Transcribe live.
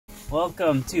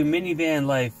Welcome to minivan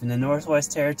life in the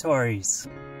Northwest Territories.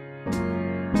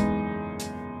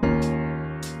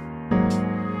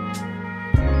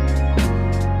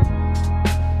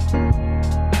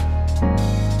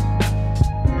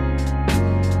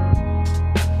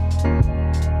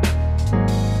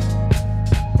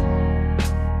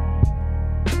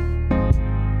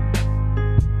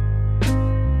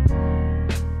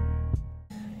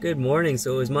 Good morning.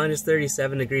 So it was minus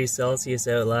 37 degrees Celsius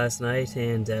out last night,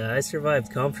 and I survived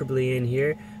comfortably in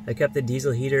here. I kept the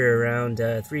diesel heater around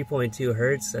 3.2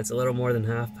 hertz. That's a little more than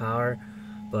half power,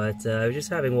 but I was just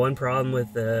having one problem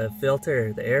with the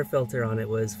filter. The air filter on it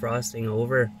was frosting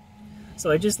over.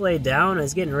 So I just laid down. I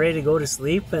was getting ready to go to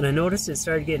sleep, and I noticed it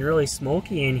started getting really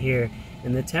smoky in here,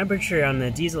 and the temperature on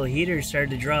the diesel heater started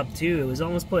to drop too. It was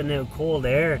almost putting out cold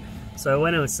air. So I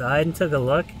went outside and took a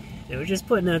look. It was just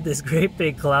putting out this great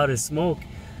big cloud of smoke.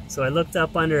 So I looked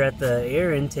up under at the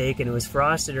air intake, and it was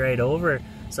frosted right over.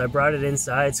 So I brought it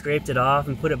inside, scraped it off,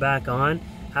 and put it back on.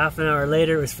 Half an hour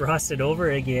later, it was frosted over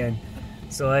again.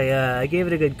 So I gave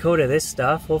it a good coat of this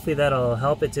stuff. Hopefully that'll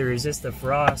help it to resist the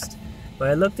frost. But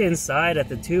I looked inside at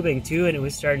the tubing too, and it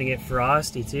was starting to get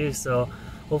frosty too. So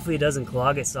hopefully it doesn't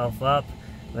clog itself up.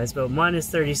 But it's about minus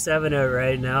 37 out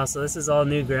right now, so this is all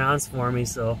new grounds for me.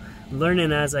 So I'm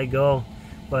learning as I go.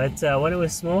 But when it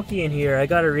was smoky in here, I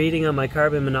got a reading on my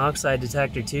carbon monoxide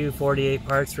detector too, 48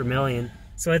 parts per million.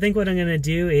 So I think what I'm going to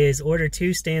do is order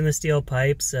 2 stainless steel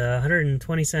pipes,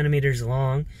 120 centimeters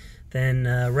long, then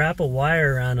wrap a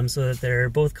wire around them so that they're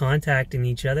both contacting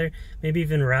each other. Maybe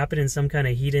even wrap it in some kind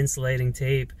of heat insulating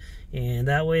tape. And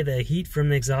that way the heat from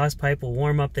the exhaust pipe will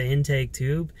warm up the intake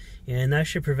tube, and that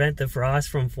should prevent the frost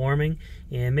from forming,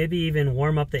 and maybe even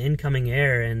warm up the incoming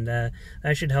air, and that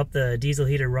should help the diesel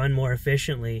heater run more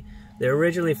efficiently. They're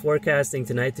originally forecasting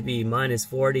tonight to be minus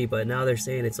 40, but now they're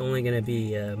saying it's only going to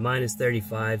be minus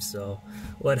 35. So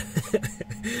what?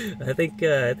 I think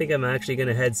I'm actually going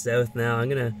to head south now. I'm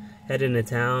going to head into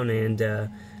town and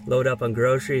load up on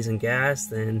groceries and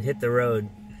gas, and hit the road.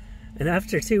 And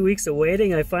after 2 weeks of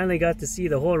waiting, I finally got to see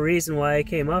the whole reason why I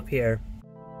came up here.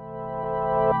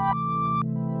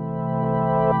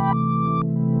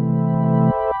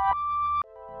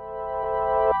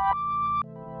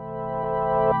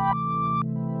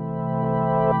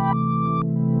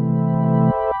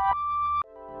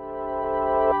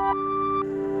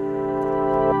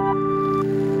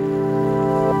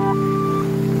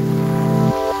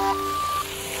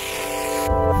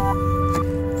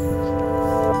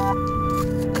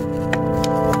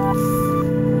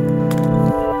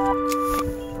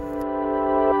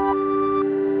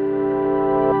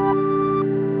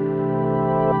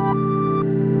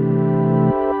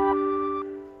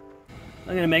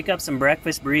 I'm going to make up some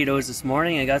breakfast burritos this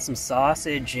morning. I got some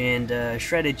sausage and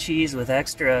shredded cheese with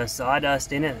extra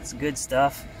sawdust in it. It's good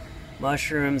stuff.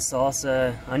 Mushrooms,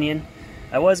 salsa, onion.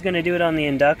 I was going to do it on the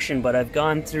induction, but I've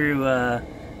gone through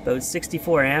about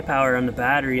 64 amp hour on the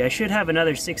battery. I should have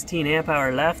another 16 amp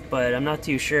hour left, but I'm not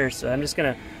too sure. So I'm just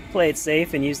going to play it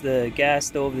safe and use the gas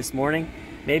stove this morning.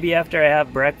 Maybe after I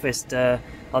have breakfast,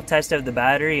 I'll test out the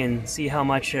battery and see how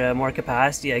much more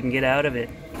capacity I can get out of it.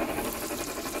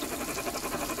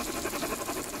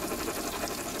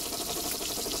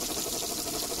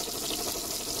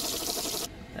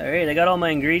 Alright, I got all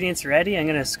my ingredients ready. I'm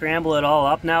going to scramble it all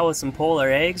up now with some polar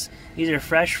eggs. These are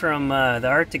fresh from the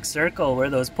Arctic Circle,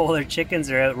 where those polar chickens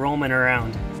are out roaming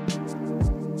around.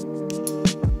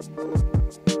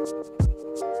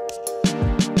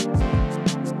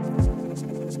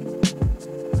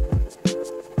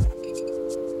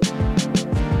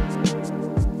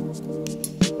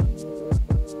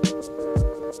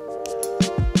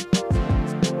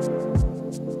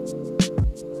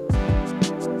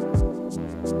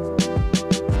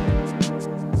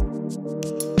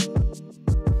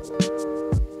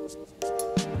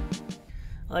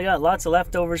 I got lots of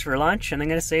leftovers for lunch, and I'm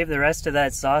going to save the rest of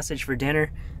that sausage for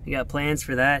dinner. I got plans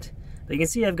for that. But you can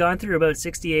see I've gone through about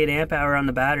 68 amp hour on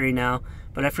the battery now,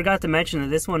 but I forgot to mention that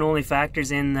this one only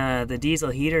factors in the diesel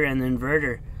heater and the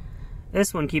inverter.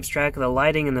 This one keeps track of the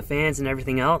lighting and the fans and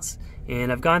everything else,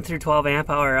 and I've gone through 12 amp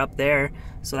hour up there,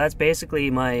 so that's basically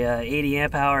my 80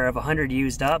 amp hour of 100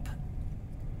 used up.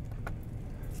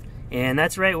 And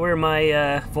that's right where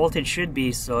my voltage should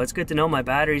be, so it's good to know my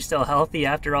battery's still healthy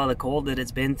after all the cold that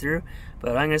it's been through. But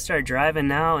I'm going to start driving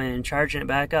now and charging it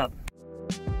back up.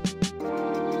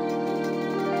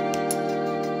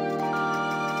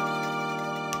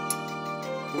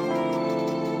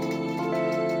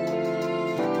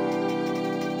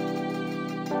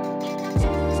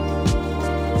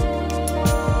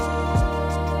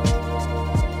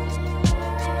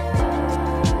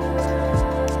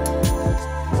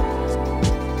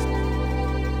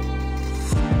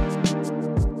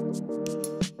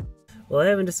 Well, I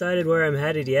haven't decided where I'm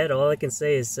headed yet. All I can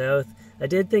say is south. I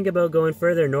did think about going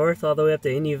further north all the way up to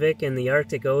Inuvik and the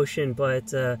Arctic Ocean,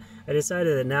 but I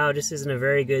decided that now just isn't a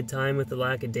very good time with the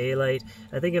lack of daylight.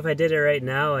 I think if I did it right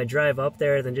now, I'd drive up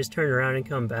there, then just turn around and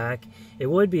come back. It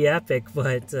would be epic,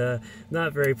 but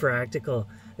not very practical.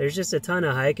 There's just a ton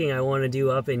of hiking I want to do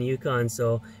up in Yukon,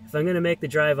 so if I'm going to make the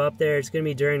drive up there, it's going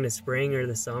to be during the spring or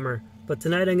the summer. But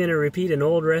tonight I'm going to repeat an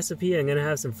old recipe. I'm going to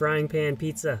have some frying pan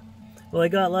pizza. Well, I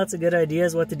got lots of good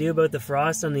ideas what to do about the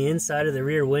frost on the inside of the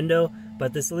rear window,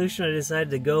 but the solution I decided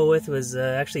to go with was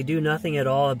actually do nothing at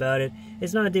all about it.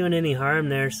 It's not doing any harm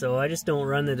there, so I just don't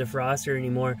run the defroster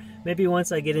anymore. Maybe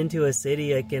once I get into a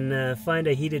city, I can find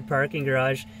a heated parking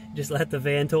garage, just let the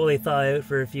van totally thaw out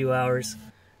for a few hours.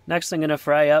 Next, I'm going to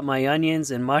fry up my onions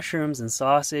and mushrooms and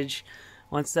sausage.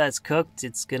 Once that's cooked,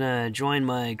 it's going to join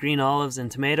my green olives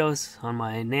and tomatoes on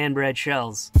my naan bread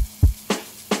shells.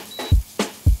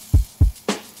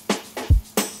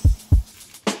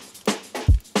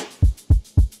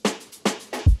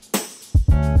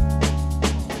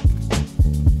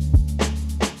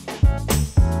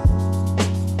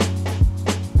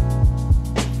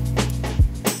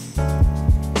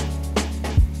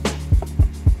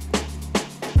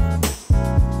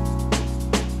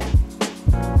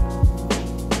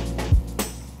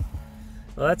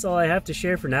 Well, that's all I have to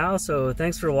share for now, so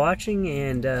thanks for watching,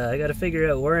 and I gotta figure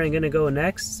out where I'm gonna go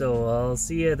next, so I'll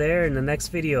see you there in the next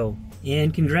video.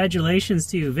 And congratulations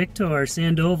to Victor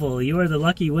Sandoval, you are the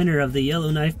lucky winner of the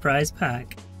Yellowknife prize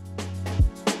pack.